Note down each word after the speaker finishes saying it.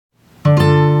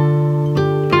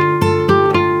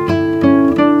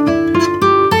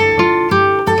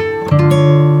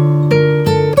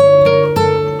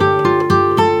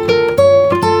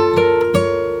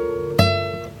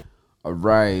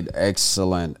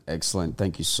excellent.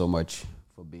 Thank you so much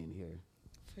for being here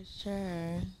For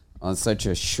sure. on such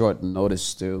a short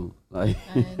notice too. Like,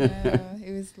 I know.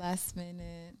 It was last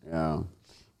minute. yeah.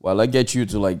 Well, I get you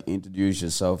to like introduce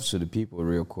yourself to the people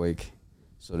real quick,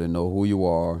 so they know who you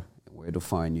are and where to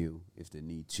find you if they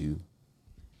need to.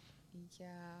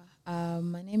 Yeah.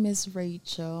 My name is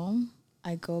Rachel.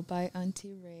 I go by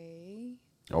Auntie Ray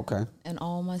Okay. and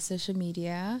all my social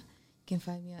media. You can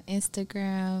find me on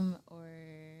Instagram or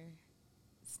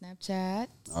Snapchat.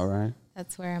 All right.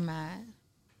 That's where I'm at.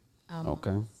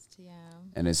 Okay. Yeah.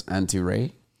 And it's Auntie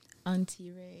Ray. Auntie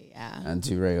Ray, yeah.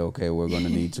 Auntie Ray. Okay, we're gonna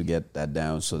need to get that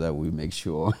down so that we make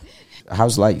sure.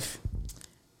 How's life?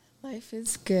 Life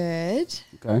is good.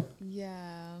 Okay.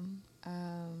 Yeah.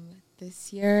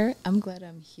 This year, I'm glad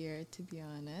I'm here, to be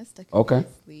honest. I could Okay.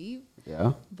 sleep,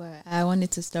 Yeah. but I wanted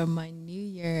to start my new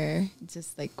year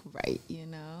just like right,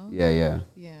 Yeah.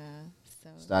 Yeah. So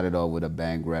Started off with a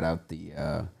bang right off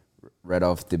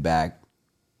the back.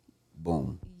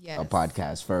 Boom. yes. A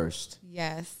podcast first.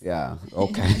 Yes. Yeah.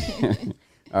 Okay.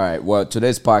 All right. Well,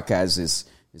 today's podcast is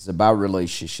about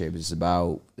relationship. It's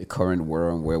about the current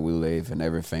world and where we live and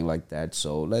everything like that.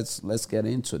 So let's get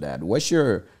into that. What's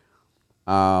your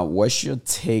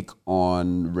take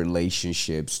on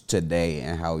relationships today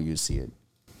and how you see it?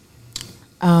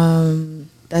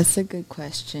 That's a good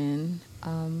question.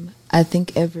 I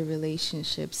think every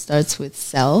relationship starts with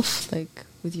self, like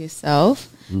with yourself.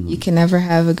 Mm-hmm. You can never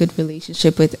have a good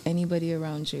relationship with anybody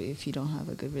around you if you don't have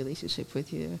a good relationship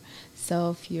with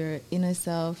yourself, your inner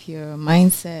self, your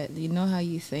mindset. You know how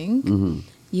you think. Mm-hmm.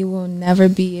 You will never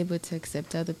be able to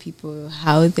accept other people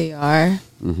how they are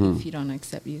Mm-hmm. if you don't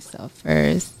accept yourself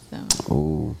first. So,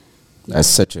 Oh, that's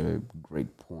such a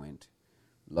great point.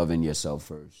 Loving yourself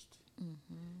 1st.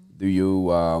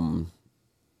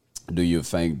 Do you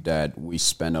think that we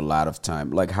spend a lot of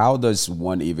time, like, how does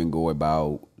one even go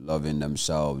about loving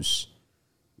themselves?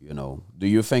 Do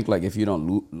you think like if you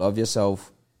don't love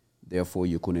yourself, therefore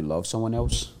you couldn't love someone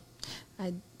else?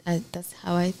 I that's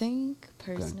how I think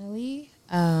personally.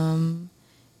 And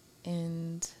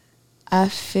I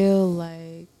feel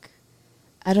like,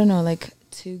 I don't know, like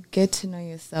to get to know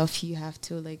yourself, you have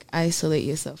to like isolate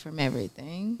yourself from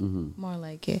everything. Mm-hmm. More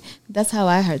like it. That's how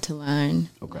I had to learn,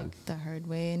 Okay. like the hard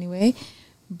way anyway.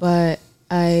 But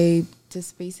I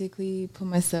just basically put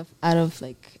myself out of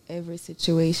like every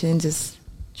situation, just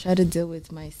try to deal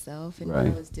with myself and what I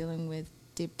Right. was dealing with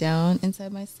deep down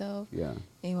inside myself Yeah.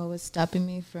 and what was stopping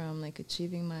me from like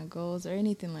achieving my goals or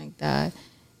anything like that.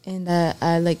 And that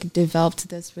I like developed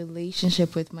this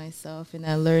relationship with myself and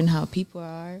I learned how people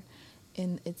are,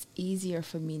 and it's easier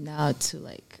for me now to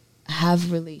like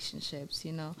have relationships,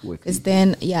 With because people.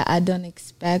 then I don't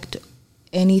expect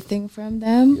anything from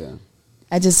them. Yeah.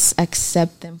 I just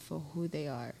accept them for who they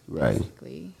are. Right.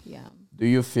 Basically. Yeah. Do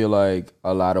you feel like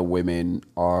a lot of women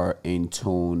are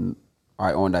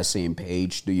on that same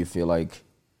page? Do you feel like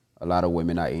a lot of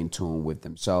women are in tune with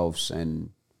themselves and,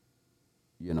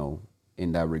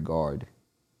 in that regard?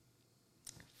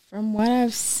 From what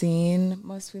I've seen,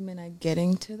 most women are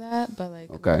getting to that, but like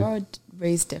Okay. we're all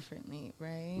raised differently,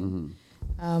 right?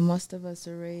 Mm-hmm. Most of us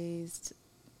are raised,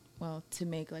 well, to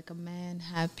make like a man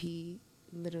happy.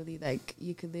 Literally, like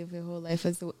you could live your whole life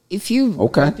if you grew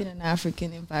Okay. up in an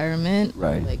African environment, or,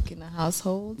 Right. like in a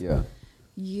household, Yeah.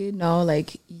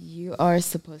 like you are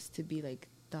supposed to be like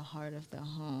the heart of the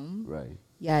home. Right.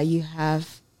 Yeah, you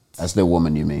have. That's the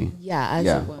woman you mean? As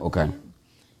Yeah, a woman. okay.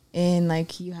 And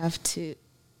like you have to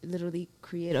literally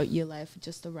create your life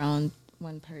just around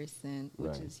one person,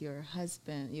 which Right. is your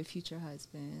husband, your future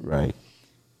husband. Right.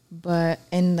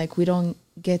 And like we don't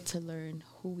get to learn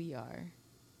who we are.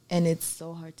 And it's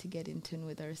so hard to get in tune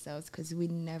with ourselves because we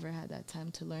never had that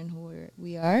time to learn who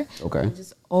we are. Okay. We're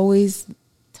just always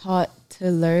taught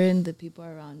to learn the people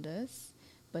around us,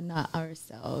 but not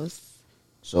ourselves.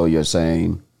 So you're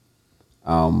saying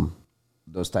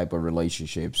those type of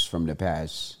relationships from the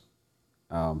past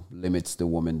limits the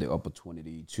woman the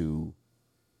opportunity to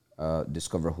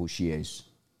discover who she is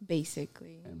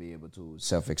Basically. and be able to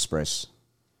self-express.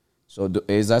 So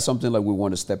is that something like we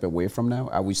want to step away from now?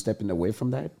 Are we stepping away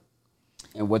from that?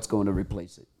 And what's going to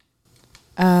replace it?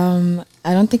 I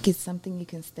don't think it's something you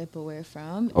can step away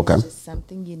from. Okay. It's just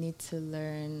something you need to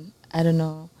learn. I don't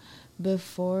know.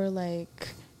 Before, like,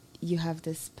 you have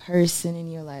this person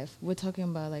in your life. We're talking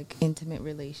about, like, intimate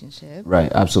relationship. Right,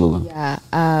 absolutely. Yeah.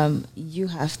 You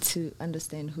have to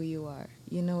understand who you are.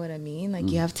 You know what I mean? Like,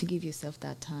 you have to give yourself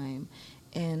that time.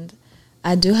 And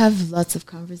I do have lots of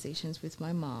conversations with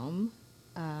my mom.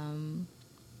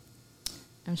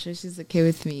 I'm sure she's okay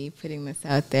with me putting this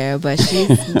out there, but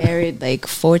she's married like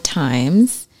 4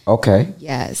 times. Okay.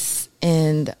 Yes.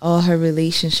 And all her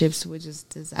relationships were just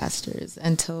disasters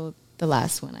until the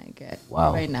last one I get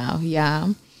Wow. right now.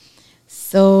 Yeah.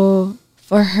 So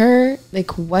for her,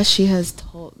 like what she has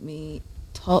told me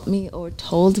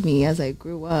as I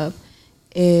grew up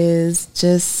is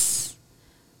just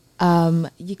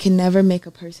you can never make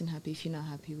a person happy if you're not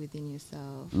happy within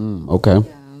yourself. Okay.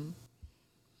 Yeah.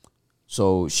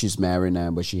 So she's married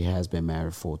now, but she has been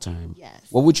married full time. Yes.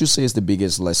 What would you say is the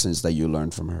biggest lessons that you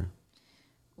learned from her?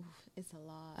 It's a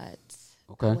lot.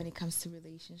 Okay. When it comes to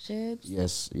relationships.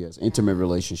 Yes, yes. Intimate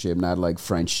relationship, not like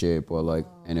friendship or like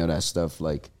any of that stuff,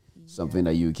 like something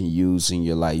that you can use in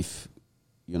your life,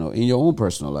 in your own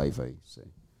personal life, I say.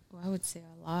 Well, I would say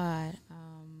a lot.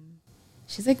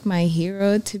 She's like my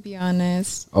hero, to be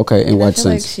honest. Okay, in And what I feel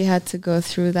sense? like she had to go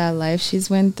through that life she's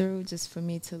went through just for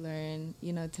me to learn,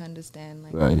 to understand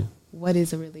like Right, what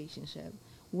is a relationship?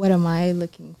 What am I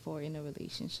looking for in a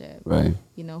relationship? right.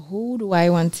 Who do I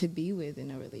want to be with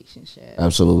in a relationship?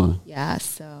 Absolutely. Yeah,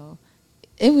 so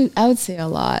I would say a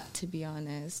lot, to be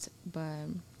honest. But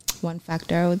one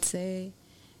factor I would say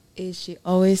is she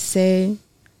always say,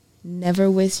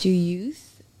 never waste your youth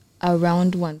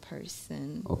around one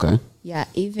person. Okay. Yeah,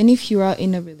 even if you are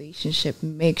in a relationship,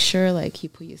 make sure like you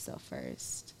put yourself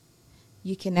first.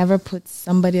 You can never put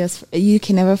somebody else. You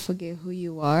can never forget who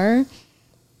you are,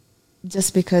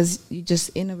 just because you're just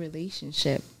in a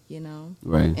relationship.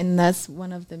 Right. And that's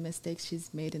one of the mistakes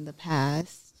she's made in the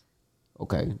past.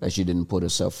 Okay. That she didn't put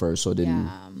herself first, so didn't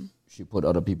she put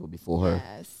other people before her?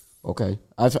 Yes. Okay.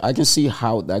 I can see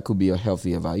how that could be a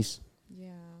healthy advice.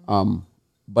 Yeah.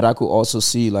 But I could also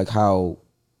see like how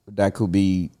that could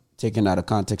be taken out of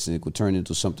context and it could turn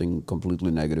into something completely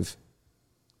negative.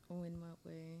 Oh, in what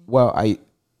way? Well,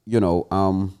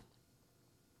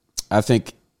 I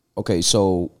think, okay,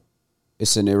 so a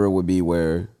scenario would be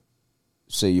where,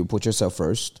 say, you put yourself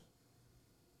first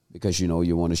because,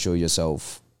 you want to show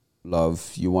yourself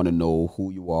love. You want to know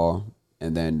who you are.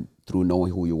 And then through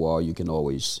knowing who you are, you can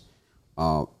always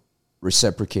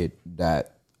reciprocate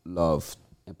that love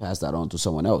and pass that on to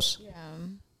someone else. Yeah.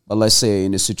 But let's say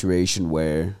in a situation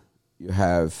where you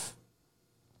have,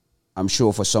 I'm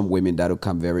sure for some women that'll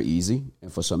come very easy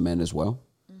and for some men as well.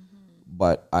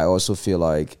 But I also feel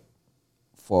like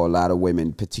for a lot of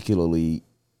women, particularly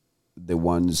the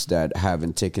ones that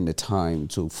haven't taken the time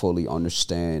to fully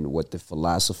understand what the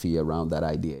philosophy around that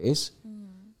idea is,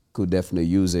 could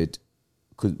definitely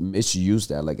could misuse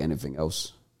that like anything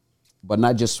else. But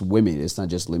not just women. It's not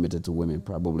just limited to women,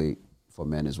 probably for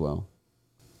men as well.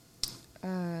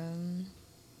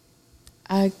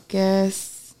 I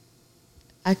guess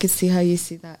I could see how you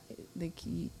see that, like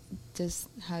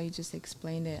how you just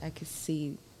explained it. I could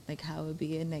see like how it would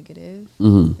be a negative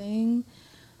thing,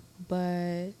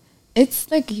 but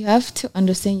it's like you have to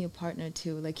understand your partner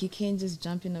too. Like you can't just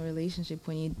jump in a relationship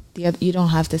when you don't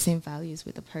have the same values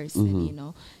with the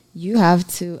person. You have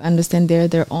to understand they're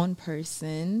their own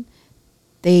person.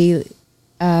 They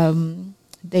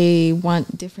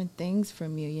want different things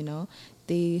from you.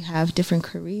 They have different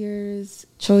careers,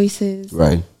 choices.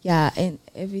 Right. Yeah, and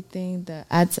everything that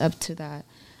adds up to that.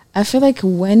 I feel like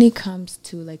when it comes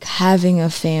to like having a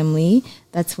family,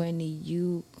 that's when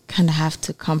you kind of have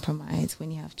to compromise when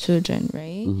you have children,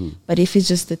 right? But if it's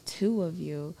just the two of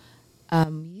you,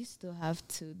 you still have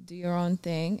to do your own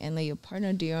thing and let your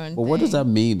partner do your own thing. But what does that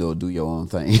mean though? Do your own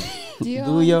thing. Do your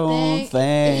Do own your own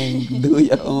thing. thing. Do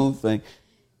your own thing.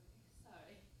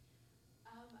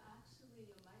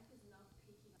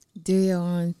 Do your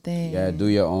own thing. Yeah, do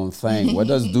your own thing. What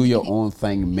does do your own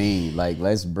thing mean? Like,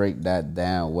 let's break that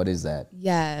down. What is that?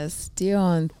 Yes, do your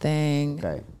own thing.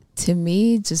 Okay. To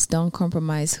me, just don't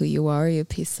compromise who you are, your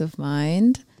peace of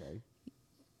mind. Okay.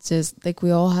 Just like we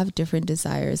all have different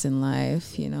desires in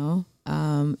life, and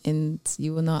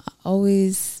you will not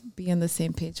always be on the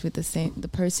same page with the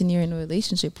person you're in a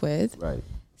relationship with. Right.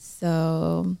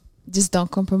 So just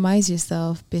don't compromise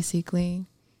yourself, basically.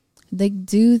 Like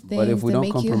do things. But if we that don't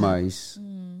make compromise,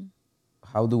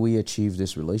 how do we achieve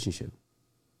this relationship?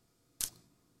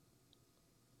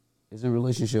 Isn't a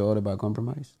relationship all about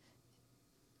compromise?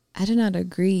 I do not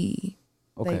agree.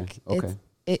 Okay. Okay.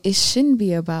 It shouldn't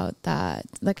be about that.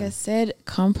 Like I said,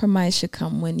 compromise should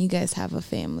come when you guys have a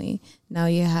family. Now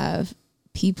you have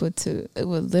people with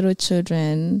little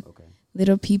children,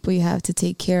 little people you have to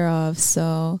take care of.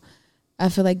 So I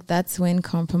feel like that's when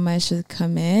compromise should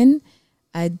come in.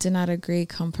 I do not agree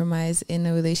compromise in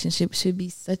a relationship should be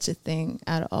such a thing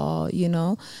at all,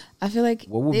 I feel like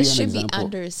there should be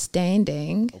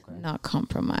understanding, not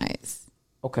compromise.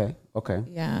 Okay.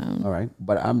 Yeah. All right.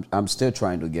 But I'm still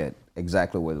trying to get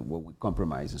exactly what we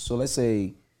compromise. So let's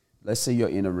say let's say you're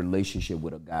in a relationship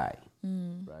with a guy,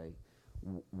 right?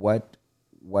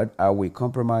 What are we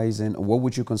compromising? What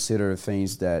would you consider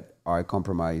things that are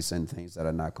compromised and things that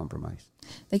are not compromised?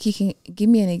 Like, you can give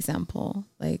me an example.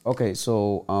 Like, Okay,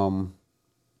 so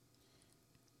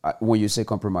when you say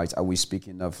compromise, are we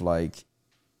speaking of like,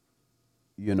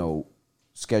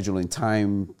 scheduling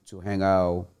time to hang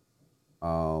out,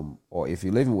 or if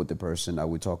you're living with the person, are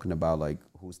we talking about like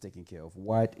who's taking care of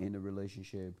what in the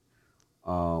relationship?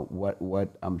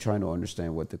 What I'm trying to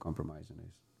understand what the compromising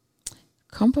is.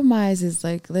 compromise is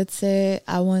like, let's say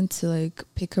I want to like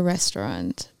pick a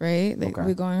restaurant, right? Like, Okay.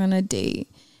 we're going on a date,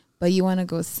 but you want to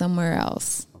go somewhere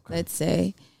else, Okay. let's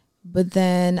say. But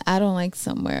then I don't like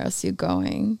somewhere else you're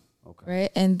going, Okay.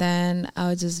 right? And then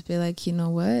I'll just be like, you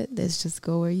know what? Let's just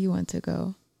go where you want to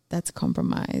go. That's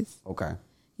compromise. Okay.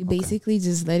 You're Okay. basically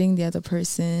just letting the other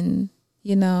person,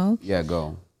 Yeah,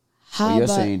 go. how But you're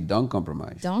about saying don't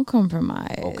compromise. don't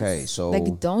compromise. Okay, so-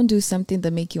 like, don't do something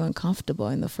that make you uncomfortable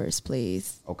in the first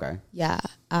place. Okay. Yeah.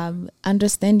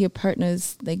 Understand your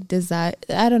partner's like desire.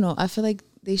 I don't know. I feel like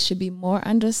they should be more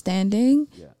understanding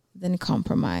Yeah. than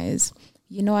compromise.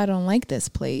 I don't like this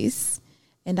place,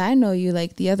 and I know you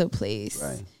like the other place.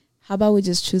 Right. How about we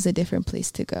just choose a different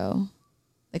place to go?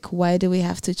 Like, why do we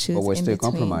have to choose? But we're in still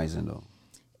between? compromising though.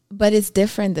 But it's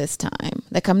different this time.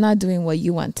 Like, I'm not doing what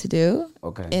you want to do,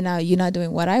 Okay. and you're not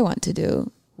doing what I want to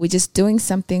do. We're just doing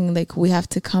something like we have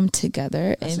to come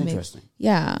together That's and interesting.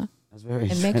 Make That's very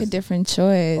and interesting. make a different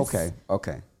choice.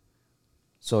 Okay.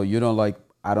 So I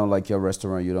don't like your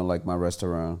restaurant, you don't like my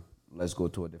restaurant. Let's go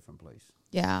to a different place.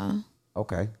 Yeah.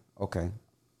 Okay.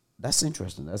 That's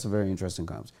interesting. That's a very interesting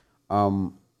concept.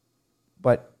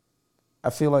 But I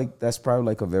feel like that's probably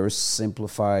like a very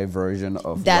simplified version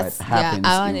of what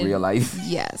happens in real life.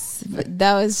 Yes, but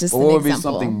that was just But an what would be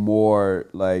example. something more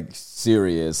like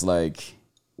serious? Like,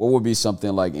 what would be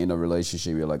something like in a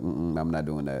relationship? You're like, I'm not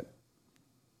doing that.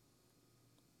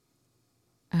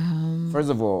 First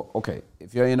of all, okay,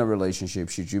 if you're in a relationship,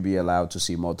 should you be allowed to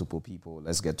see multiple people?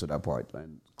 Let's get to that part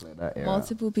and clear that area.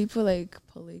 Multiple people, like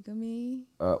polygamy.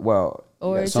 Well,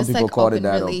 Or yeah, some just, people like, called it open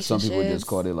that, or some people relationships. just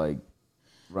called it like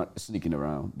sneaking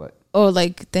around. But Or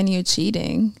like, then you're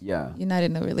cheating. yeah, You're not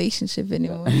in a relationship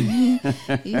anymore.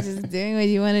 You're just doing what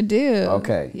you want to do.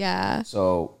 Okay. Yeah.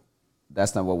 so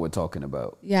that's not what we're talking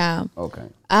about. Yeah. Okay,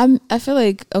 I feel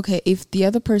like, okay, if the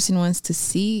other person wants to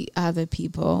see other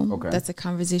people, Okay. that's a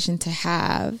conversation to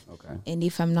have. okay, And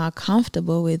if I'm not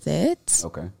comfortable with it,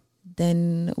 okay.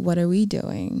 then what are we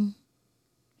doing?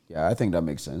 Yeah, I think that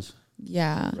makes sense.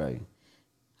 Yeah. Right.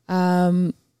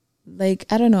 Like,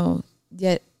 I don't know,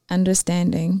 yet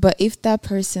understanding. But if that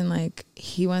person, like,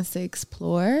 he wants to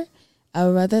explore, I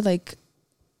would rather, like,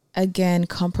 again,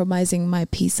 compromising my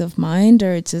peace of mind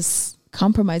or just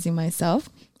compromising myself.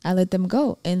 I let them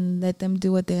go and let them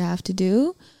do what they have to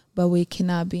do, but we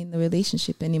cannot be in the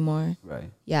relationship anymore. Right.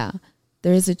 Yeah.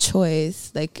 There is a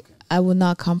choice. Like, I will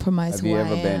not compromise Have who you I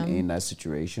ever been am. in that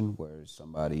situation where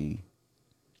somebody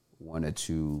wanted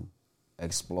to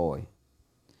exploit?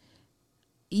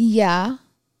 Yeah.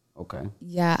 Okay.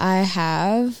 Yeah, I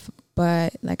have.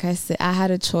 But like I said, I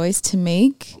had a choice to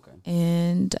make, Okay.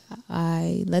 and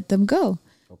I let them go.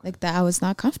 Okay. Like that, I was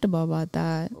not comfortable about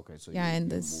that. Okay. So Yeah, you,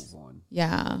 and you this- move on.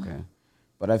 Yeah. Okay.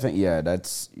 But I think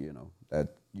that's that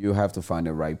you have to find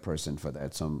the right person for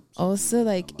that. Some Also, people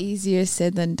like, don't mind. easier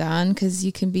said than done, because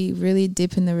you can be really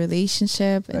deep in the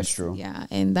relationship. That's and, true. Yeah,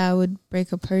 and that would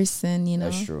break a person.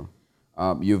 That's true.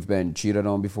 You've been cheated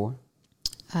on before?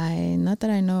 Not that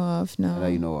I know of. No. That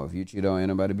you know of. You cheated on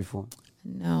anybody before?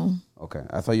 No. Okay.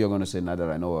 I thought you were gonna say not that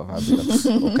I know of. I'd be like,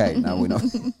 okay, now we know.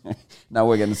 Now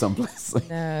we're getting someplace.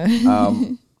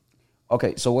 No.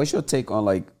 Okay, so what's your take on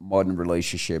like modern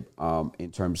relationship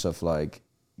in terms of like,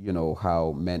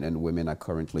 how men and women are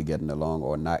currently getting along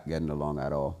or not getting along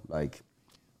at all? Like,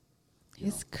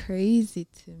 It's crazy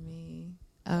to me.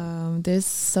 There's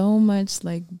so much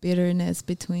like bitterness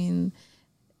between,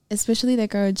 especially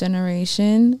like our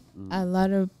generation. A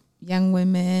lot of young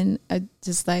women are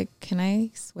just like, can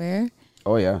I swear?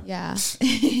 oh yeah, Yeah.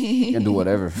 you can do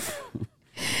whatever.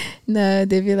 No,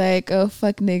 they'd be like, oh,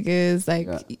 fuck niggas, like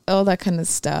Yeah. all that kind of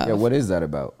stuff. Yeah, what is that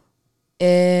about?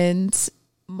 And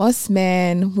most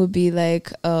men would be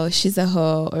like, oh, she's a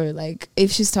hoe, or like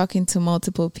if she's talking to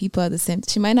multiple people at the same,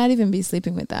 she might not even be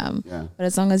sleeping with them. Yeah, But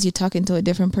as long as you're talking to a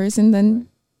different person, then Right.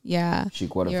 yeah, she you're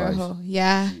a qualifies. hoe.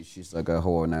 Yeah, She's like a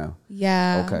whore now.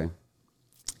 yeah. Okay,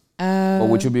 but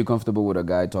would you be comfortable with a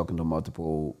guy talking to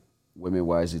multiple women?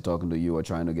 Why is he talking to you or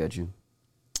trying to get you?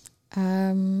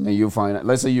 And you find,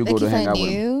 let's say you go Like to if hang I out with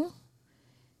him. knew,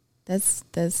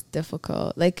 That's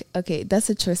difficult. Like, okay, that's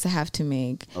a choice I have to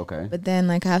make. Okay. But then,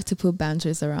 like, I have to put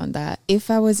boundaries around that.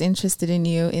 If I was interested in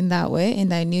you in that way,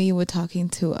 and I knew you were talking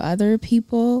to other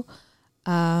people,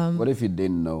 What if you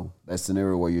didn't know? That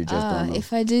scenario where you just don't know.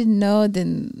 if I didn't know,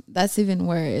 then that's even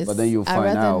worse. But then you'll I'd find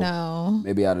rather out. know.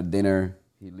 Maybe at a dinner,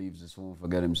 he leaves his phone,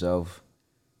 forget himself,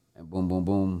 and boom, boom,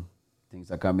 boom.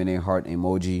 Things are coming in, heart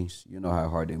emojis. You know how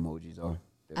heart emojis are.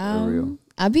 They're very real.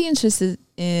 I'd be interested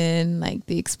in like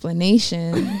the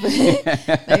explanation.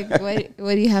 Like,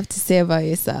 what do you have to say about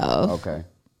yourself? Okay.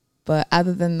 But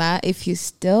other than that, if you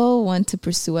still want to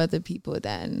pursue other people,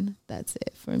 then that's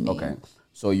it for me. Okay.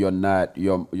 So you're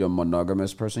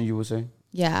monogamous person, you would say?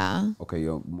 Yeah. Okay,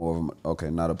 you're more of okay,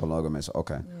 not a polygamous.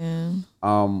 Okay. Yeah.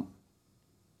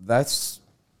 That's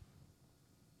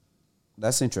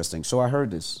interesting. So I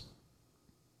heard this.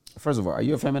 First of all, are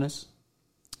you a feminist?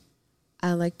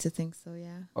 I like to think so,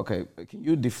 yeah. Okay, can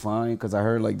you define? Because I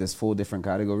heard like there's 4 different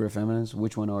categories of feminists.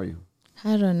 Which one are you?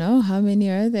 I don't know. How many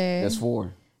are there? There's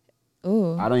 4.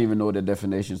 Oh. I don't even know the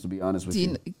definitions, to be honest with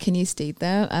you. Can you state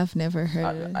that? I've never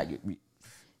heard it.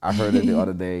 I heard it the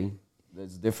other day.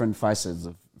 There's different facets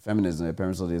of feminism.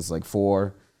 Apparently, there's like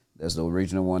 4. There's the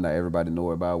original one that everybody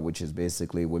know about, which is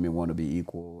basically women want to be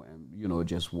equal and,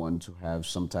 just want to have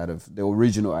some type of the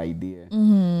original idea.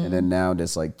 Mm-hmm. And then now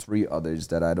there's like 3 others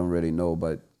that I don't really know,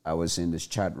 but I was in this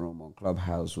chat room on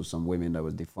Clubhouse with some women that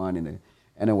was defining it.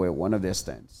 Anyway, one of their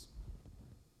stands,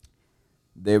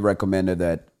 they recommended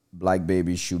that black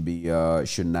babies should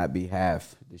not be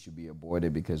half. They should be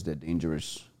aborted because they're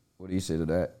dangerous. What do you say to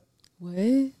that?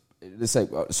 What? It's like,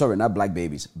 sorry, not black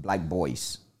babies, black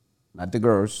boys, not the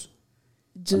girls.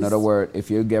 Just, in other words, if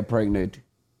you get pregnant,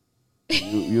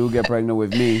 you get pregnant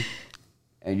with me,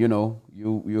 and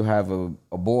you have a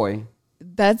boy.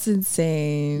 That's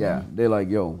insane. Yeah, they're like,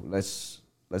 yo, let's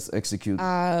execute.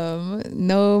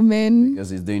 No men.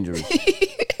 Because it's dangerous.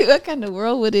 What kind of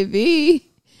world would it be?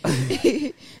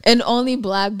 And only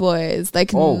black boys.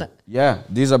 Like, yeah,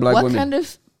 these are black women. What kind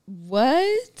of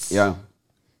what? Yeah.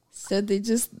 So they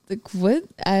just like what?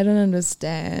 I don't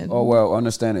understand. Oh well,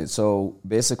 understand it. So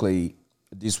basically,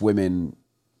 these women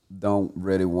don't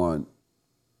really want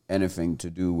anything to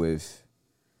do with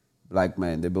black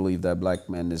men. They believe that black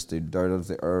man is the dirt of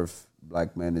the earth.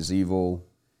 Black man is evil.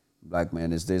 Black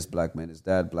man is this. Black man is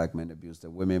that. Black men abuse the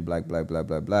women. Black.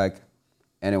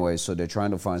 Anyway, so they're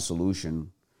trying to find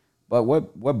solution. But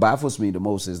what baffles me the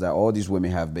most is that all these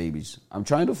women have babies. I'm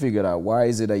trying to figure out why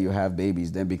is it that you have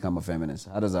babies then become a feminist?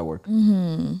 How does that work?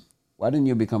 Mm-hmm. Why didn't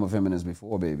you become a feminist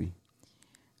before, baby?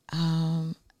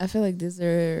 I feel like these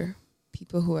are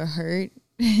people who are hurt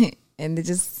and they're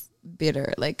just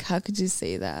bitter. Like, how could you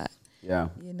say that? Yeah.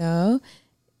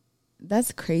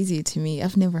 That's crazy to me.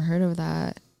 I've never heard of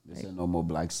that. They said no more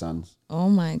black sons. Oh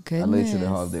my goodness. I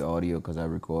literally have the audio because I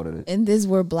recorded it. And these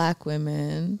were black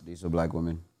women. These are black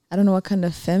women. I don't know what kind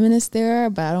of feminists they are,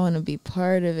 but I don't want to be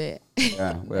part of it.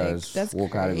 Yeah, well, like, that's crazy.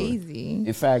 Category.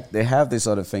 In fact, they have this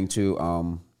other thing too.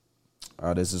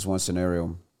 This is one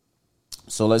scenario.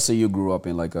 So let's say you grew up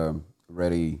in like a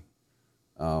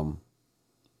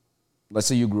let's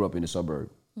say you grew up in a suburb.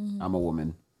 Mm-hmm. I'm a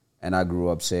woman, and I grew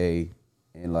up, say,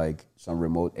 in like some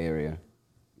remote area.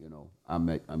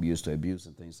 I'm used to abuse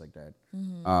and things like that.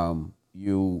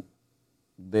 Mm-hmm.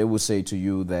 They will say to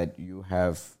you that you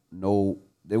have no.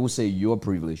 They will say you're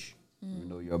privileged, even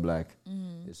though you're black.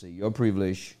 Mm-hmm. They say you're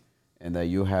privileged, and that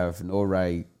you have no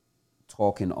right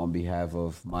talking on behalf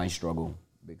of my struggle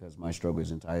because my struggle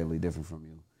is entirely different from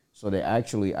you. So I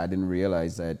didn't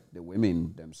realize that the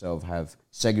women themselves have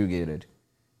segregated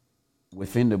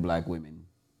within the black women.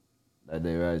 That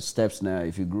there are steps now.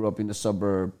 If you grew up in the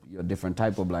suburb, you're a different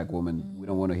type of black woman. Mm-hmm. We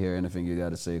don't want to hear anything you got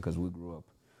to say because we grew up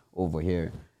over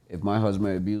here. If my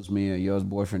husband abused me and your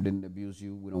boyfriend didn't abuse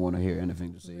you, we don't want to hear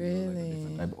anything to say. Really? Like a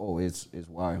different type. Oh, it's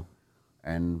wild.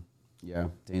 And yeah,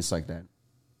 things like that.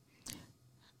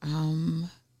 I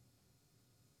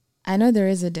know there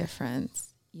is a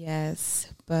difference,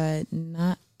 yes, but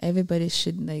not everybody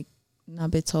should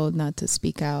not be told not to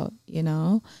speak out,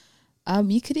 You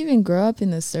could even grow up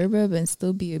in the suburb and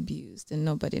still be abused and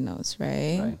nobody knows,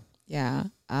 right? Yeah.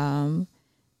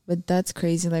 But that's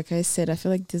crazy. Like I said, I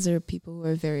feel like these are people who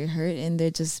are very hurt and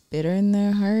they're just bitter in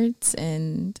their hearts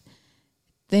and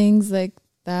things like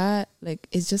that. Like,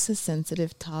 it's just a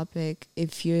sensitive topic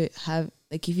if you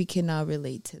cannot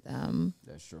relate to them.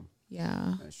 That's true.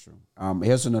 Yeah. That's true.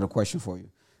 Here's another question for you.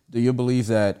 Do you believe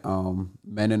that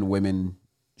men and women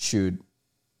should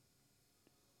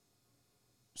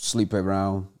sleep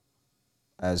around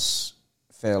as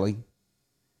fairly?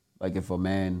 Like if a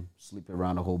man sleep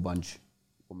around a whole bunch,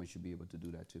 women should be able to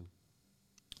do that too.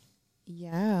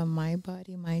 Yeah, my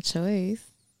body, my choice.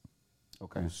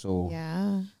 Okay, so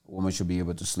Yeah. a woman should be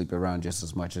able to sleep around just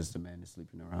as much as the man is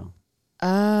sleeping around.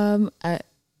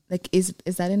 Like is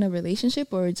that in a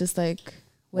relationship or just like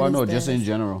what Well, is no, just in this?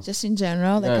 general. Just in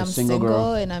general, like Yeah, I'm single single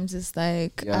girl. and I'm just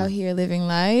like Yeah. out here living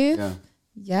life. Yeah.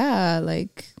 Yeah,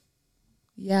 like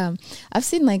yeah. I've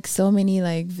seen like so many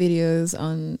like videos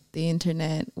on the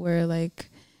internet where like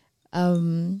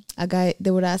a guy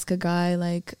they would ask a guy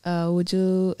like would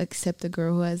you accept a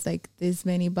girl who has like this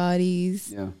many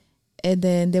bodies, Yeah. and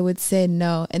then they would say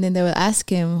no, and then they would ask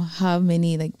him how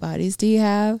many like bodies do you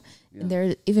have, Yeah. and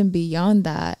they're even beyond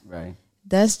that. Right.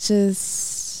 That's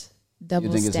just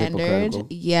double think it's standard. hypocritical?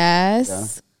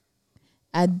 Yes.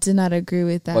 I do not agree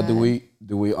with that. But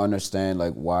do we understand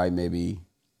like why maybe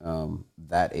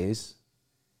that is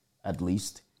at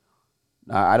least?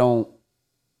 Now, I don't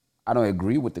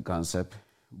agree with the concept,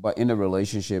 but in a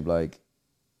relationship, like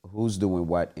who's doing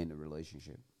what in the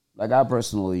relationship? Like I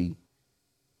personally,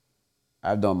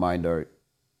 I've done my dirt.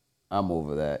 I'm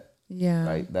over that. Yeah.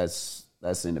 Right? That's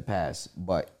in the past.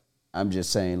 But I'm just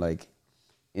saying, like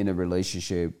in a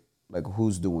relationship, like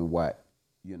who's doing what?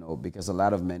 You know, because a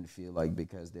lot of men feel like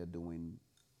because they're doing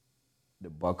the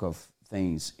bulk of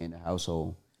things in the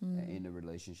household, in the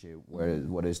relationship,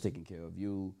 whether it's taking care of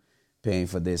you, paying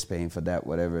for this, paying for that,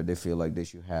 whatever, they feel like they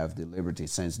should have the liberty,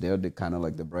 since they're the kind of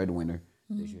like the breadwinner,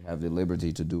 they should have the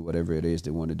liberty to do whatever it is they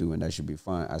want to do, and that should be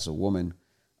fine. As a woman,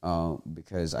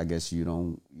 because I guess you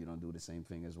don't do the same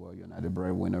thing as well. You're not a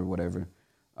breadwinner or whatever.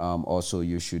 Also,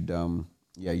 you should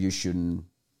you shouldn't.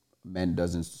 Men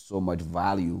doesn't so much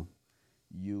value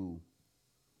you,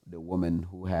 the woman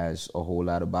who has a whole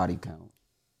lot of body count.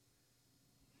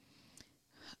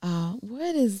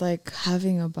 What is like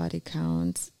having a body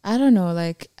count? I don't know.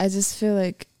 Like, I just feel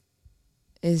like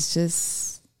it's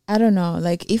just, I don't know.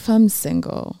 Like, if I'm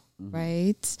single,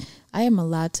 right, I am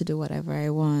allowed to do whatever I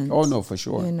want. Oh, no, for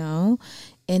sure. You know?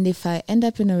 And if I end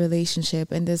up in a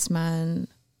relationship and this man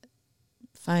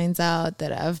finds out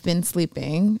that I've been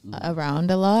sleeping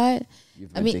around a lot,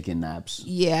 You've been taking naps.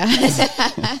 yeah.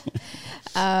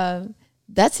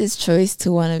 That's his choice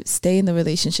to want to stay in the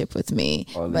relationship with me.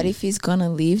 Or But leave. if he's gonna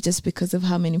leave just because of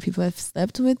how many people I've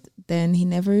slept with, then he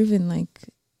never even like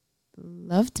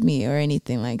loved me or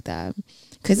anything like that.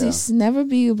 Because it's never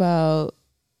be about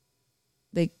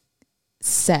like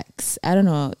sex. I don't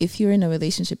know. If you're in a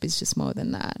relationship, it's just more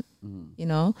than that. You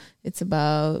know, it's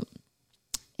about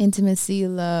intimacy,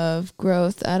 love,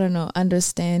 growth. I don't know,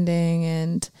 understanding,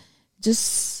 and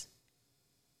just,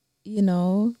 you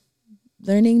know,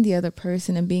 learning the other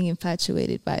person and being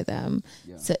infatuated by them.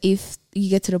 Yeah. So if you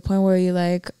get to the point where you're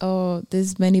like, oh,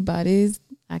 there's many bodies,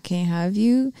 I can't have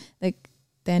you, like,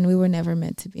 then we were never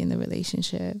meant to be in the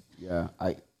relationship.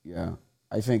 I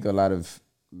think a lot of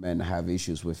men have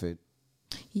issues with it.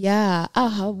 Yeah.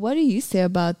 What do you say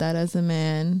about that as a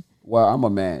man? Well, I'm a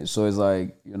man, so it's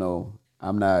like,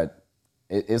 I'm not.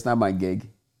 It's not my gig,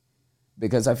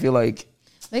 because I feel like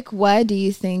Like, why do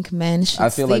you think men should? I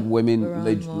feel like sleep women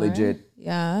around more? legit.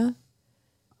 Yeah.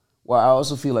 Well, I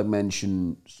also feel like men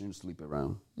shouldn't sleep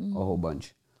around a whole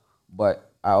bunch,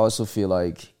 but I also feel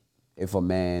like if a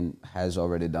man has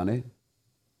already done it,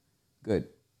 good,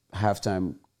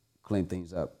 halftime, clean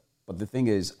things up. But the thing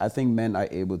is, I think men are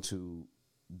able to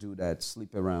do that,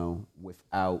 sleep around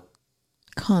without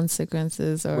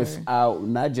Consequences or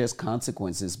not just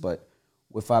consequences, but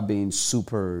without being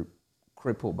super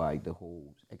crippled by the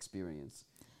whole experience.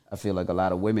 I feel like a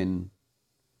lot of women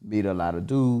meet a lot of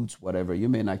dudes, whatever. You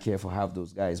may not care for half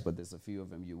those guys, but there's a few of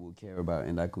them you will care about,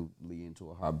 and that could lead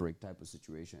into a heartbreak type of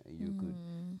situation.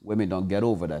 And women don't get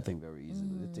over that thing very easily.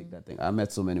 They take that thing. I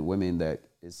met so many women that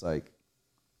it's like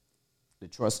the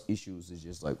trust issues is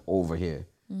just like over here,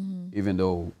 even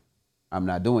though I'm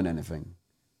not doing anything.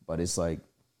 But it's like,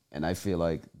 and I feel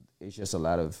like it's just a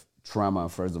lot of trauma,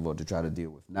 first of all, to try to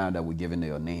deal with. Now that we're giving it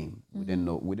a name, we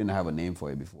didn't have a name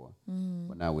for it before,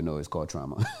 but now we know it's called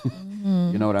trauma.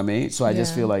 You know what I mean? So I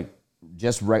just feel like,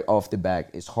 just right off the back,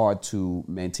 it's hard to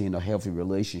maintain a healthy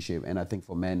relationship. And I think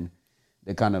for men,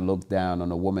 they kind of look down on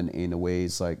a woman in a way.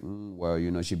 It's like,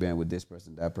 well, she been with this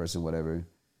person, that person, whatever.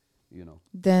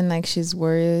 then like she's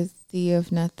worthy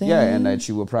of nothing. Yeah, and that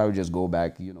she will probably just go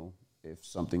back.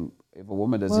 If a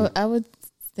woman doesn't. Well, I would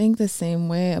think the same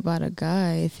way about a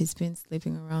guy if he's been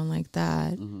sleeping around like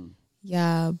that.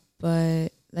 Yeah, but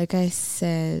like I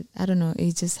said, I don't know.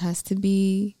 It just has to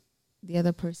be the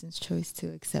other person's choice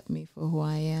to accept me for who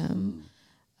I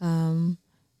am.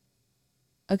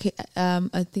 Okay,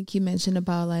 I think you mentioned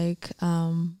about like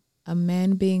a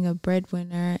man being a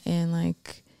breadwinner and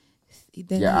like.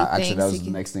 Then Actually, that was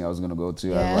the next thing I was going to go to.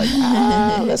 Yeah. I was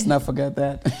like, let's not forget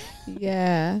that.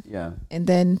 Yeah. Yeah. And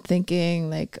then thinking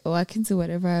like, oh, I can do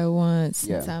whatever I want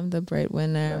since Yeah. I'm the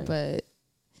breadwinner, Right. but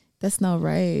that's not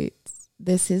right.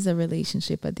 This is a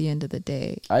relationship at the end of the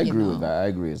day. I you agree with know? that. I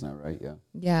agree. It's not right. Yeah.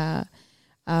 Yeah.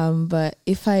 But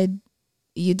if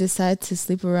you decide to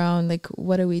sleep around, like,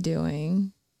 what are we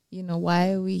doing?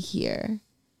 Why are we here?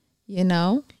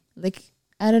 Like,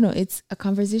 I don't know. It's a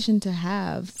conversation to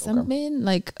have. Some men,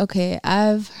 like, okay,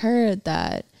 I've heard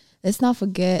that. Let's not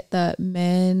forget that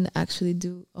men actually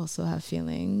do also have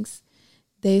feelings.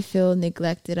 They feel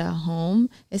neglected at home,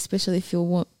 especially if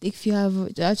you have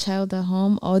a child at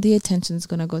home, all the attention is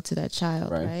gonna go to that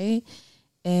child, right?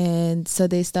 And so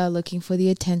they start looking for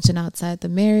the attention outside the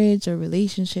marriage or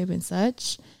relationship and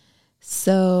such.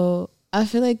 So I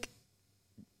feel like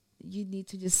you need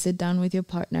to just sit down with your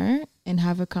partner and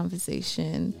have a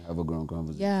conversation. Have a grown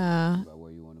conversation. Yeah. About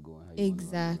where you want to go and how you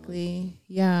Exactly.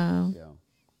 Yeah. Yeah.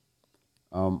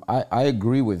 I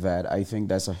agree with that. I think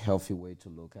that's a healthy way to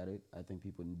look at it. I think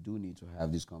people do need to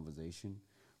have this conversation.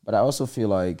 But I also feel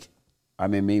like, I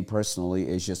mean, me personally,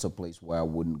 it's just a place where I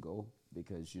wouldn't go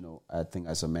because, I think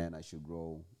as a man, I should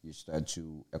grow. You start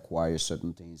to acquire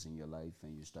certain things in your life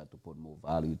and you start to put more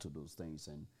value to those things.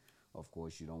 And of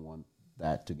course, you don't want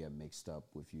that to get mixed up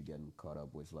with you getting caught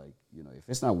up with like, if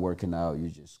it's not working out, you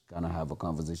just kind of have a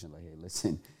conversation like, hey,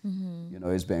 listen,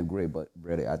 it's been great, but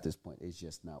really at this point, it's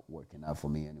just not working out for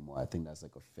me anymore. I think that's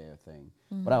like a fair thing.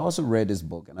 But I also read this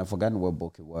book and I've forgotten what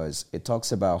book it was. It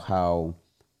talks about how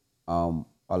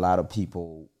a lot of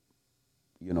people,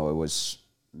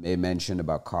 they mentioned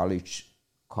about college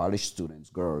students,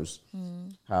 girls,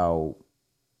 how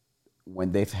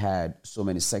when they've had so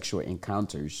many sexual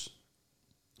encounters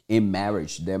in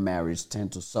marriage, their marriage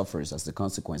tend to suffer as the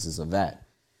consequences of that.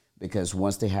 Because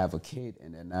once they have a kid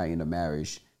and they're not in a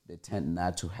marriage, they tend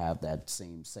not to have that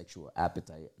same sexual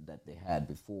appetite that they had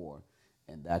before.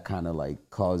 And that kind of like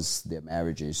caused their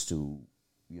marriages to,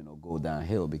 go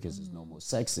downhill because there's no more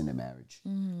sex in the marriage,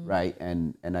 right?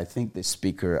 And I think the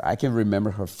speaker, I can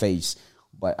remember her face,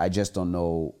 but I just don't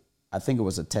know. I think it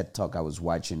was a TED Talk I was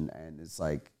watching, and it's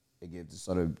like, it gave this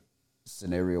sort of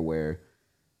scenario where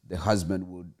the husband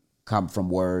would come from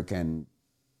work and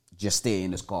just stay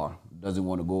in his car, doesn't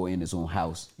want to go in his own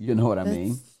house. You know what I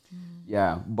mean?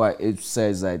 Yeah, but it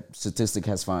says that statistic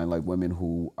has found like women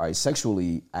who are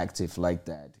sexually active like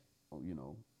that,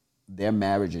 their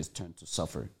marriages tend to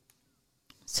suffer.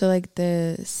 So like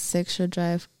the sexual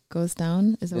drive goes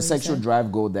down? Is that the sexual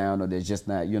drive go down, or they're just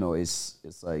not,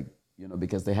 it's like,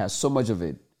 because they have so much of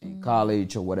it in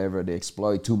college or whatever, they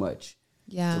exploit too much.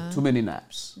 Yeah. Took too many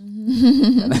naps.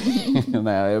 And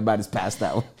now everybody's passed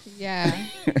out. Yeah.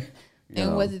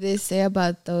 And what did they say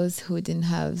about those who didn't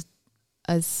have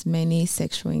as many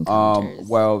sexual encounters?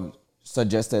 Well,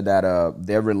 suggested that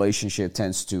their relationship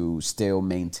tends to still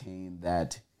maintain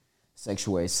that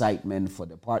sexual excitement for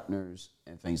their partners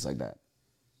and things like that.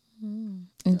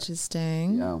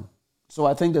 Interesting. Yeah. So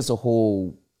I think there's a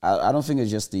whole, I don't think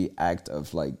it's just the act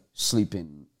of like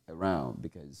sleeping around,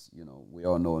 because we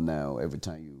all know now every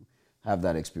time you have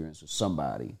that experience with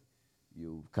somebody,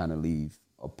 you kind of leave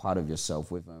a part of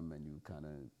yourself with them, and you kind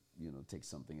of take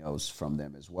something else from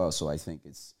them as well. So I think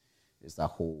it's that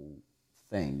whole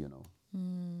thing.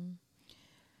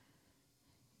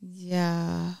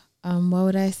 Yeah. What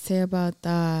would I say about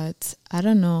that? I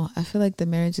don't know. I feel like the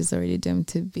marriage is already doomed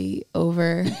to be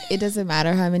over. It doesn't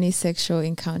matter how many sexual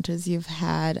encounters you've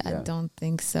had. Yeah. I don't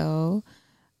think so.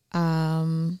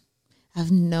 I've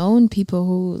known people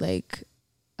who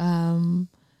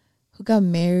who got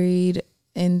married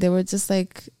and they were just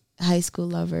like high school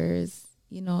lovers,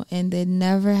 and they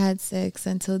never had sex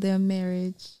until their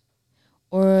marriage,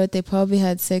 or they probably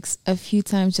had sex a few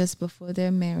times just before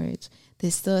their marriage.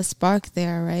 There's still a spark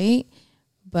there, right?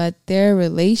 But their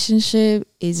relationship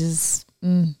is just,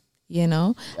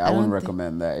 Yeah, I wouldn't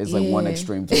recommend that. It's like one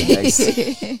extreme to the next.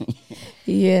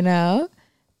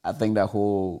 I think that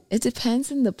whole... It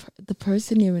depends on the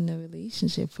person you're in a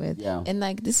relationship with. Yeah. And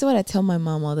like, this is what I tell my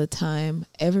mom all the time.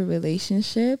 Every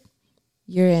relationship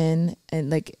you're in, and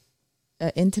like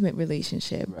an intimate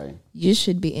relationship, right, you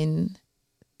should be in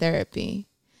therapy.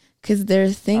 Because there are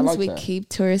things we keep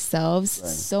to ourselves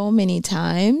so many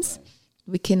times. Right.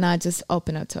 We cannot just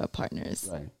open up to our partners.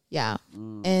 Right. Yeah.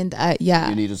 And yeah.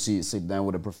 You need to sit down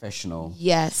with a professional.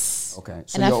 Yes. Okay.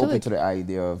 So you're open to the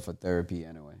idea of a therapy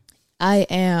anyway? I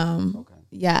am. Okay.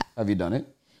 Yeah. Have you done it?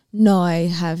 No, I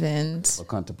haven't. Or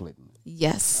contemplating?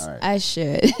 Yes. All right. I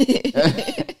should.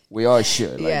 We all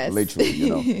should. Like,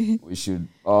 literally, we should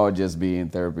all just be in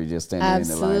therapy, just standing in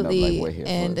the line of like, we're here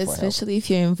and for especially if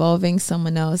you're involving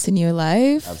someone else in your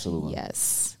life. Absolutely.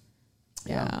 Yes.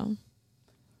 Yeah.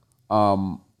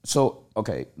 So,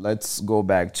 okay, let's go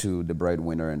back to the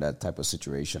breadwinner and that type of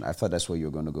situation. I thought that's where you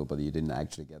were going to go, but you didn't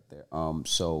actually get there.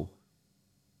 So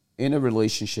in a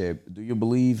relationship, do you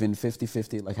believe in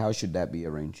 50-50? Like, how should that be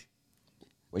arranged?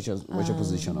 What's your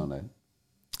position on that?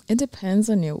 It depends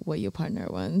on what your partner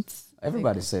wants.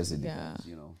 Everybody Like, says it yeah. depends,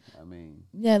 you know. I mean,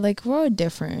 Yeah, like we're all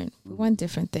different. We want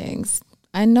different things.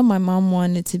 I know my mom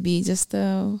wanted to be just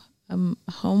a home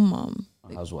mom.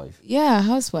 a housewife. Yeah,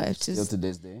 housewife. Still Just to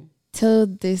this day? till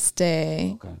this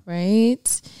day. Okay.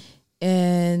 Right?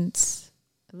 And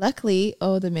luckily,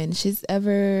 all the men she's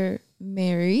ever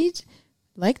married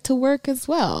like to work as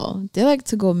well. They like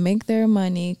to go make their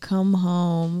money, come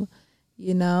home,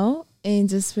 and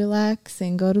just relax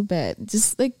and go to bed.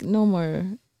 Just like no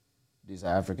more These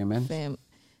are African men? fam.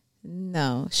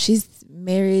 No, she's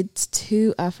married to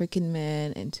 2 African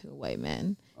men and 2 white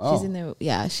men. Oh.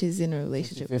 She's in a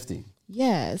relationship. 50.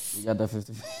 Yes. You got that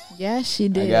 50? Yeah, she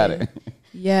did. I got it.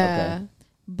 Yeah. Okay.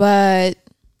 But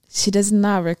she does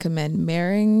not recommend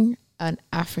marrying an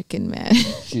African man.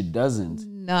 She doesn't.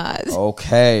 Not.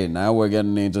 Okay, now we're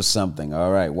getting into something.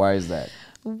 All right, why is that?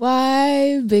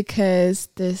 Why? Because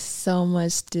there's so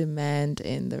much demand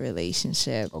in the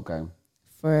relationship Okay.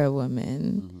 for a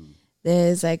woman.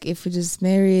 There's like, if we just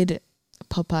married,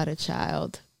 pop out a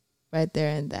child right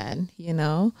there and then,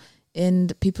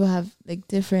 and people have like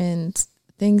different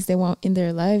things they want in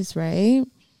their lives, right?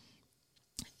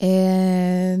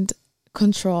 And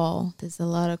control. There's a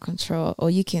lot of control. Or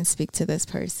you can't speak to this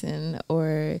person,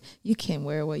 or you can't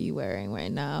wear what you're wearing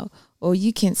right now, or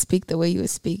you can't speak the way you were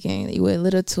speaking. You were a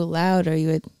little too loud, or you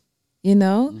would,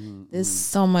 there's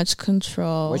so much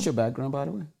control. What's your background, by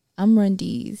the way? I'm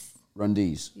Rundis.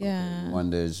 Rundis. Yeah. Okay.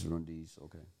 Wonders, Rundis.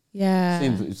 Okay. Yeah.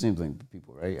 It seems like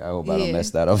people, right? I hope I don't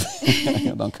mess that up.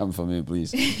 Don't come for me,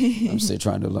 please. I'm still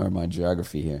trying to learn my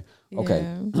geography here. Okay.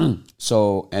 Yeah.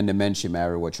 So, and the men she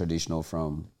married were traditional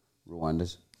from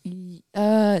Rwanda's?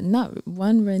 Not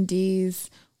one Rundis,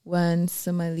 one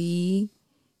Somali,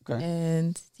 Okay.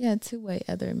 and 2 white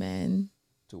other men.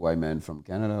 2 white men from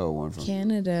Canada or one from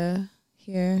Canada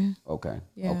here. Okay.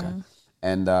 Yeah. Okay.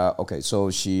 And okay,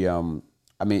 so she and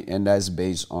that's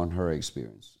based on her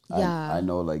experience. Yeah. I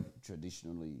know, like,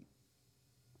 traditionally,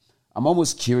 I'm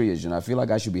almost curious, I feel like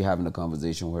I should be having a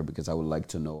conversation with her because I would like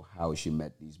to know how she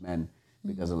met these men,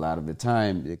 because a lot of the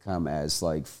time they come as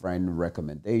like friend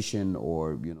recommendation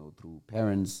or, through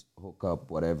parents, hook up,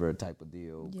 whatever type of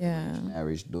deal, Yeah.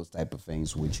 marriage, those type of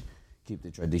things, which keep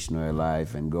the traditional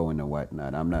alive and going and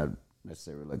whatnot. I'm not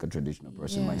necessarily like a traditional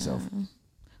person myself.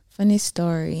 Funny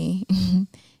story.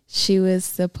 She was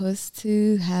supposed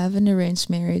to have an arranged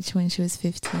marriage when she was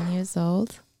 15 years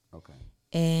old. Okay.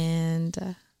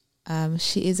 And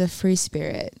she is a free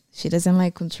spirit. She doesn't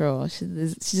like control. She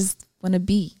just want to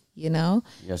be, Yeah,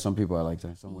 some people are like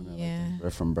that. Some women are like that.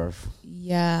 They're from birth.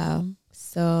 Yeah.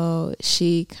 So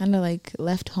she kind of like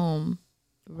left home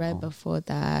right before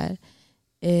that.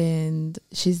 And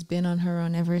she's been on her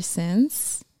own ever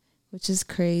since, which is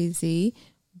crazy.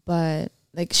 But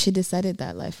like, she decided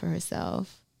that life for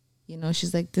herself.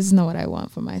 She's like, this is not what I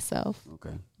want for myself.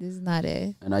 Okay. This is not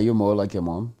it. And are you more like your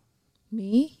mom?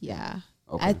 Me? Yeah.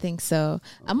 Okay. I think so.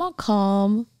 I'm more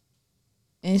calm,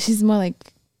 and she's more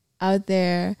like out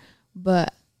there.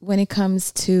 But when it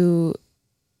comes to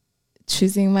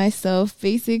choosing myself,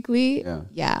 basically,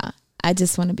 yeah, I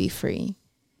just want to be free.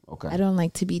 Okay. I don't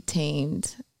like to be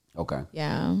tamed. Okay.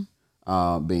 Yeah.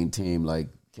 Being tamed, like,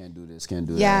 can't do this, can't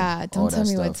do that. Yeah. all Don't tell that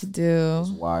me what stuff. to do. It's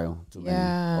wild to me.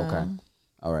 Yeah. Okay.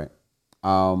 All right.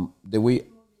 Did we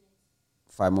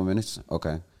 5 more minutes?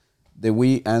 Okay. Did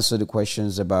we answer the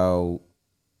questions about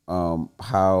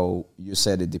how you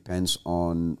said it depends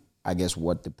on, I guess,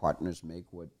 what the partners make,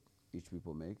 what each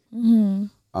people make?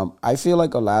 Mm-hmm. I feel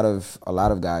like a lot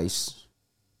of guys,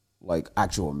 like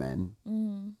actual men,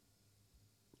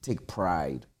 take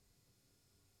pride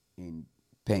in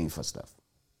paying for stuff.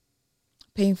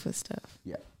 Paying for stuff.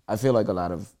 Yeah. I feel like a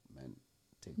lot of men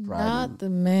take pride Not the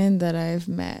men that I've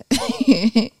met.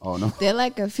 Oh, no. They're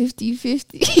like a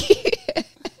 50-50.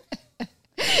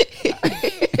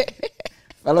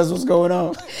 Fellas, what's going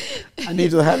on? I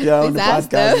need to have y'all on the Let's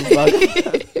podcast.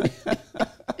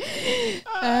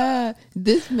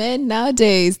 This men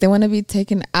nowadays, they want to be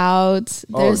taken out.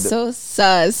 They're so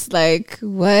sus. Like,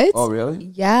 what? Oh, really?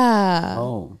 Yeah.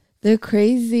 Oh. They're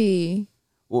crazy.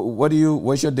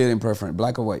 What's your dating preference?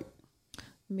 Black or white?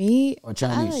 Me? Or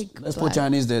Chinese? I like Let's black. put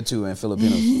Chinese there too, and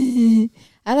Filipinos.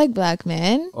 I like black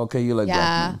men. Okay, you like Yeah.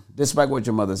 black men. Despite what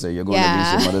your mother said, you're going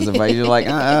Yeah. against your mother's advice. You're like,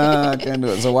 I can't do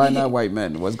it. So why not white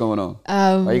men? What's going on?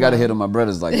 Why you got to hit on my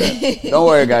brothers like that? Don't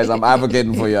worry, guys. I'm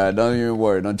advocating for y'all. Don't even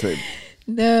worry. Don't trip.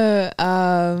 No,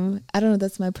 I don't know.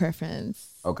 That's my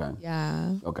preference. Okay.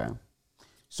 Yeah. Okay.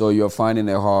 So you're finding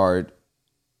it hard,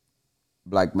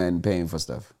 black men paying for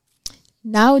stuff?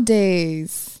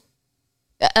 Nowadays,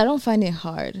 I don't find it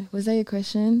hard. Was that your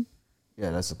question?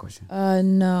 Yeah, that's the question.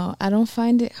 No, I don't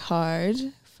find it hard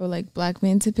for like black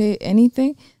men to pay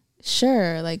anything.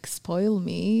 Sure, like spoil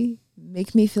me,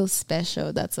 make me feel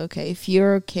special. That's okay if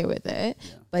you're okay with it.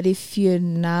 Yeah. But if you're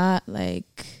not,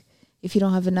 like, if you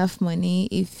don't have enough money,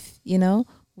 if you know,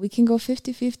 we can go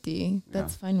 50-50.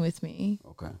 That's fine with me.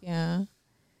 Okay. Yeah,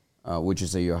 Would you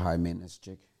say you're a high maintenance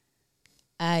chick?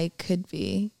 I could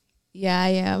be. Yeah, I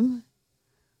am.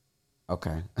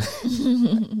 Okay.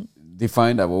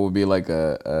 Define that. What would be like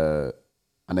an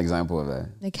example of that?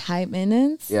 Like high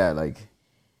maintenance. Yeah, like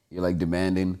you're like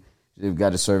demanding. You've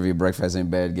got to serve you breakfast in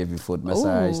bed, give you foot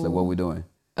massage. Like what we doing?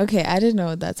 Okay, I didn't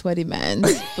know that's what he meant,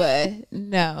 but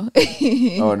no.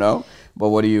 Oh no. But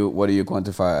what do you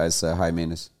quantify as high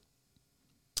maintenance?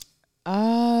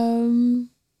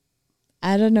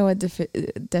 I don't know what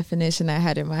definition I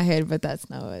had in my head, but that's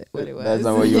not what it was. That's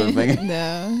not what you were thinking.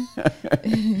 No.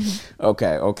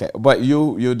 Okay. But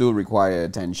you do require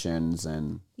attentions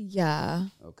and Yeah.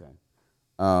 okay.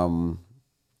 All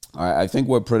right, I think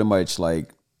we're pretty much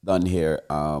like done here.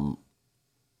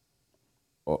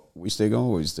 We still going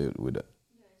or we still with it?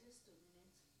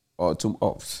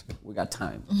 We got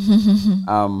time.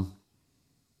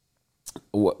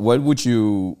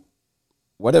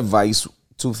 What advice,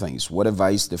 two things. What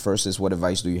advice, the first is what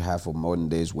advice do you have for modern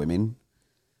days women?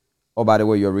 Oh, by the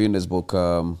way, you're reading this book,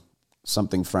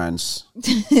 Something France.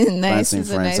 France in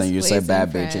France, and you say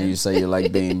bad bitch, and you say you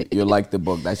like the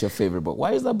book. That's your favorite book.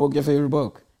 Why is that book your favorite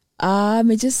book?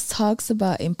 It just talks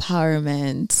about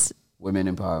empowerment.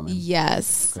 Women empowerment.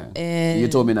 Yes. Okay. And You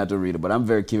told me not to read it, but I'm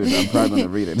very curious. I'm probably going to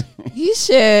read it. you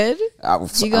should. You're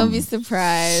You're going to be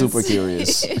surprised. Super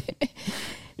curious.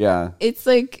 Yeah. It's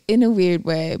like in a weird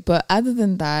way, but other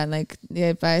than that, like the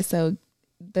advice that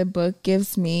the book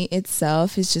gives me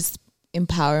itself is just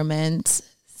empowerment,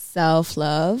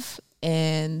 self-love,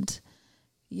 and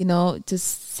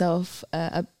just self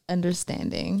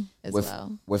understanding as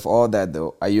well. With all that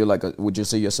though, are you would you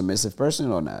say you're a submissive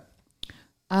person or not?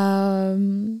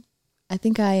 I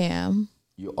think I am.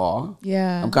 You are?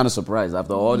 Yeah. I'm kind of surprised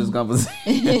after all this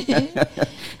conversation.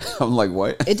 I'm like,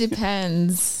 what? It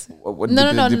depends.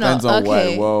 No. Depends on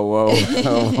okay. what?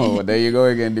 Whoa. There you go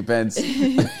again. Depends.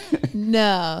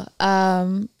 No.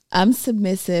 I'm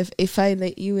submissive. If I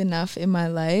let you enough in my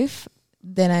life,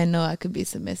 then I know I could be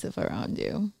submissive around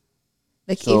you.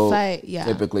 Like So, yeah.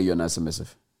 typically you're not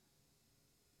submissive.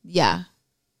 Yeah.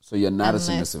 So you're not Unless-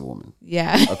 a submissive woman.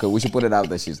 Yeah. Okay, we should put it out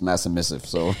that she's not submissive.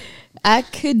 So I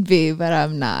could be, but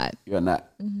I'm not. you're not.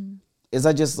 Is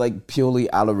that just like purely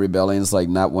out of rebellion? It's like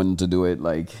not wanting to do it.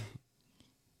 Like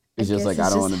it's just like I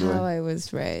don't want to do how it. I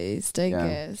was raised, I Yeah.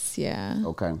 guess. Yeah.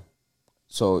 Okay.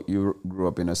 So you grew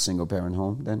up in a single parent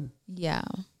home then? Yeah.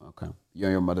 Okay. You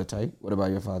and your mother tight? What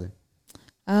about your father?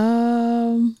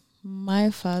 My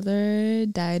father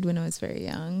died when I was very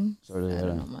young. Sorry to I hear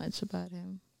don't that. know much about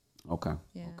him. Okay.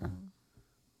 Yeah. Okay.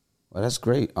 Well, that's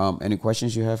great. Any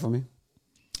questions you have for me?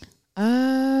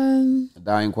 Um, A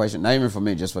dying question. Not even for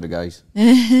me, just for the guys.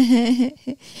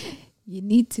 you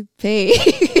need to pay.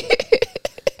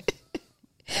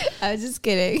 I was just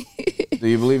kidding. Do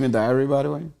you believe in diary, by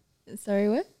the way? Sorry,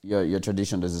 what? Your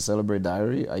tradition, does it celebrate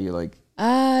diary? Are you like,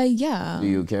 Yeah. do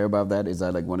you care about that? Is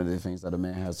that like one of the things that a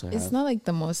man has to have? It's not like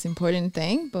the most important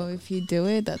thing, but if you do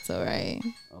it, that's all right.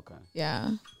 Okay.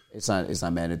 Yeah. It's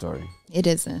not mandatory. It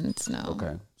isn't, no.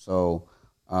 Okay. So,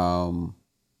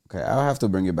 okay, I'll have to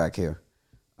bring you back here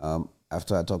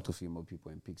after I talk to a few more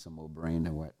people and pick some more brain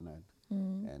and whatnot,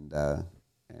 and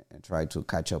try to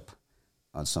catch up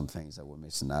on some things that we're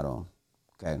missing out on.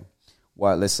 Okay.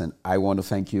 Well, listen, I want to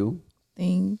thank you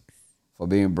Thanks. for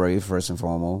being brave first and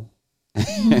foremost,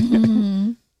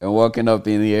 and walking up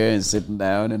in here and sitting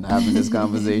down and having this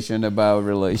conversation about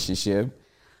relationship.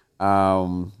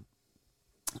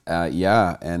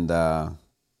 Yeah, and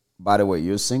by the way,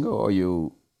 you're single or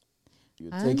you're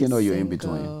taken or you're in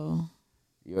between? Single.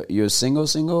 You're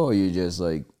single, or you just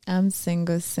like I'm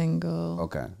single.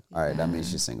 okay, all right, that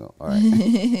means you're single, all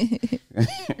right.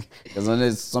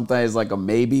 Because sometimes it's like a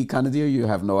maybe kind of deal. You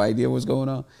have no idea what's going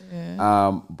on.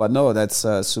 Yeah. But no, that's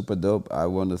super dope. I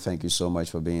want to thank you so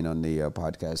much for being on the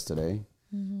podcast today,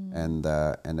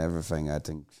 and everything. I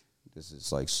think this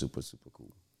is like super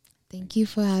cool. Thank you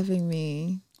for having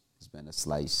me. It's been a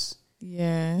slice.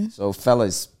 Yeah. So,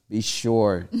 fellas, be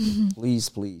sure, please,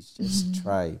 just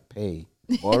try, pay,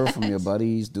 borrow from your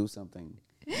buddies, do something.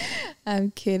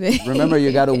 I'm kidding. Remember,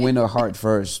 you got to win a heart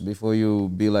first before you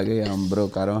be like, hey, I'm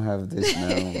broke. I don't have this now.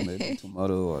 Maybe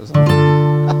tomorrow or something.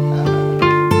 All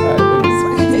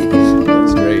right,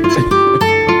 that's great.